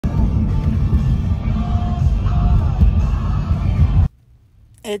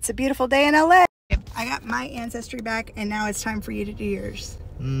It's a beautiful day in LA. I got my ancestry back, and now it's time for you to do yours.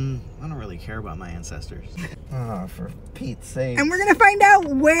 I don't really care about my ancestors. Oh, for Pete's sake. And we're gonna find out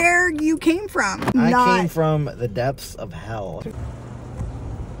where you came from. I came from the depths of hell.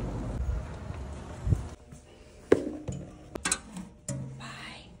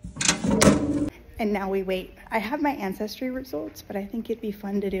 And now we wait. I have my ancestry results, but I think it'd be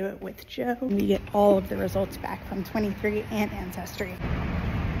fun to do it with Joe. We get all of the results back from 23 and ancestry.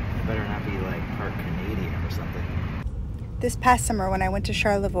 I better not be like part Canadian or something. This past summer when I went to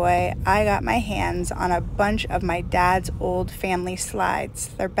Charlevoix, I got my hands on a bunch of my dad's old family slides.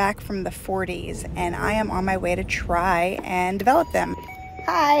 They're back from the 40s, and I am on my way to try and develop them.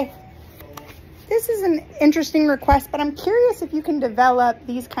 Hi. This is an interesting request, but I'm curious if you can develop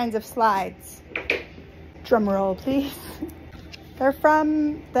these kinds of slides. Drum roll, please. They're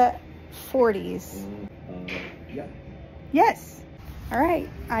from the 40s. Yeah. Yes. All right,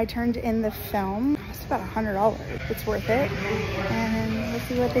 I turned in the film. It's about $100. It's worth it. And let's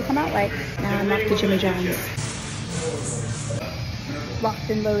see what they come out like. Now I'm off to Jimmy John's. Locked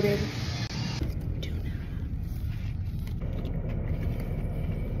and loaded. Tuna.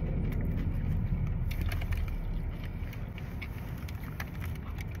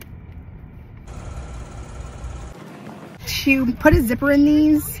 To put a zipper in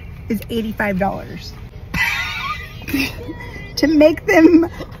these is $85. To make them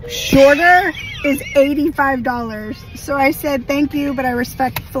shorter is $85. So I said thank you, but I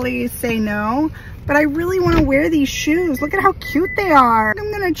respectfully say no. But I really want to wear these shoes. Look at how cute they are.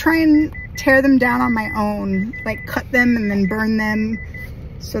 I'm gonna try and tear them down on my own, like cut them and then burn them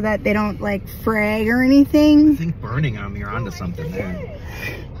so that they don't like fray or anything. I think burning them, you're onto something there.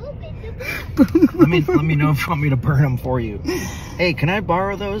 let me know if you want me to burn them for you. Hey, can I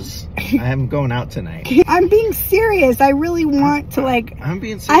borrow those? I'm going out tonight. I'm being serious. I really want to like. I'm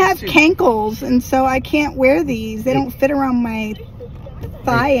being serious. I have cankles, and so I can't wear these. They don't fit around my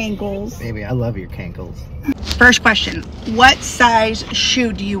thigh ankles. Baby, I love your cankles. First question: what size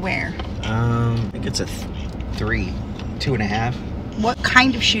shoe do you wear? I think it's a 3, 2.5. What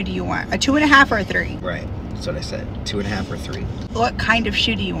kind of shoe do you want? A 2.5 or a 3? Right. That's what I said. 2.5 or 3. What kind of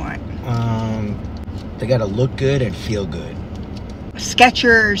shoe do you want? They gotta look good and feel good.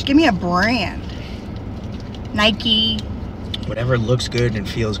 Skechers. Give me a brand. Nike. Whatever looks good and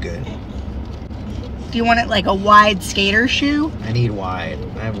feels good. Do you want it like a wide skater shoe? I need wide.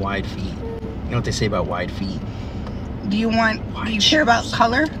 I have wide feet. You know what they say about wide feet? Do you care about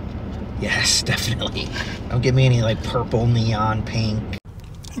color? Yes, definitely. Don't give me any like purple, neon, pink.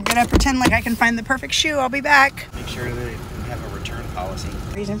 I'm gonna pretend like I can find the perfect shoe. I'll be back. Make sure that you have a return policy.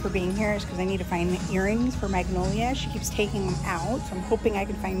 The reason for being here is because I need to find earrings for Magnolia. She keeps taking them out, so I'm hoping I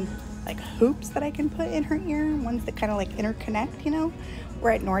can find like hoops that I can put in her ear, ones that kind of like interconnect, you know.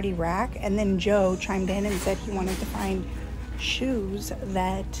 We're at Nordy Rack, and then Joe chimed in and said he wanted to find shoes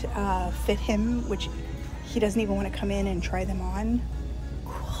that fit him, which he doesn't even want to come in and try them on.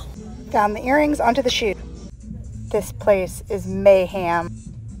 Cool. Down the earrings, onto the shoe. This place is mayhem.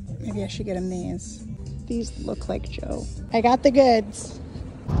 Maybe I should get him these. These look like Joe. I got the goods.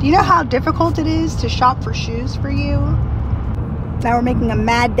 Do you know how difficult it is to shop for shoes for you? Now we're making a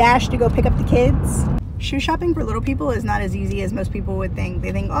mad dash to go pick up the kids. Shoe shopping for little people is not as easy as most people would think.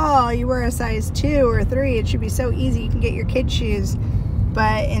 They think, oh, you wear a size 2 or 3. It should be so easy. You can get your kid shoes.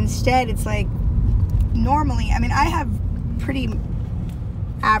 But instead, it's like normally, I mean, I have pretty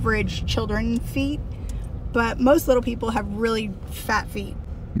average children feet, but most little people have really fat feet.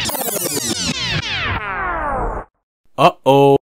 Uh-oh.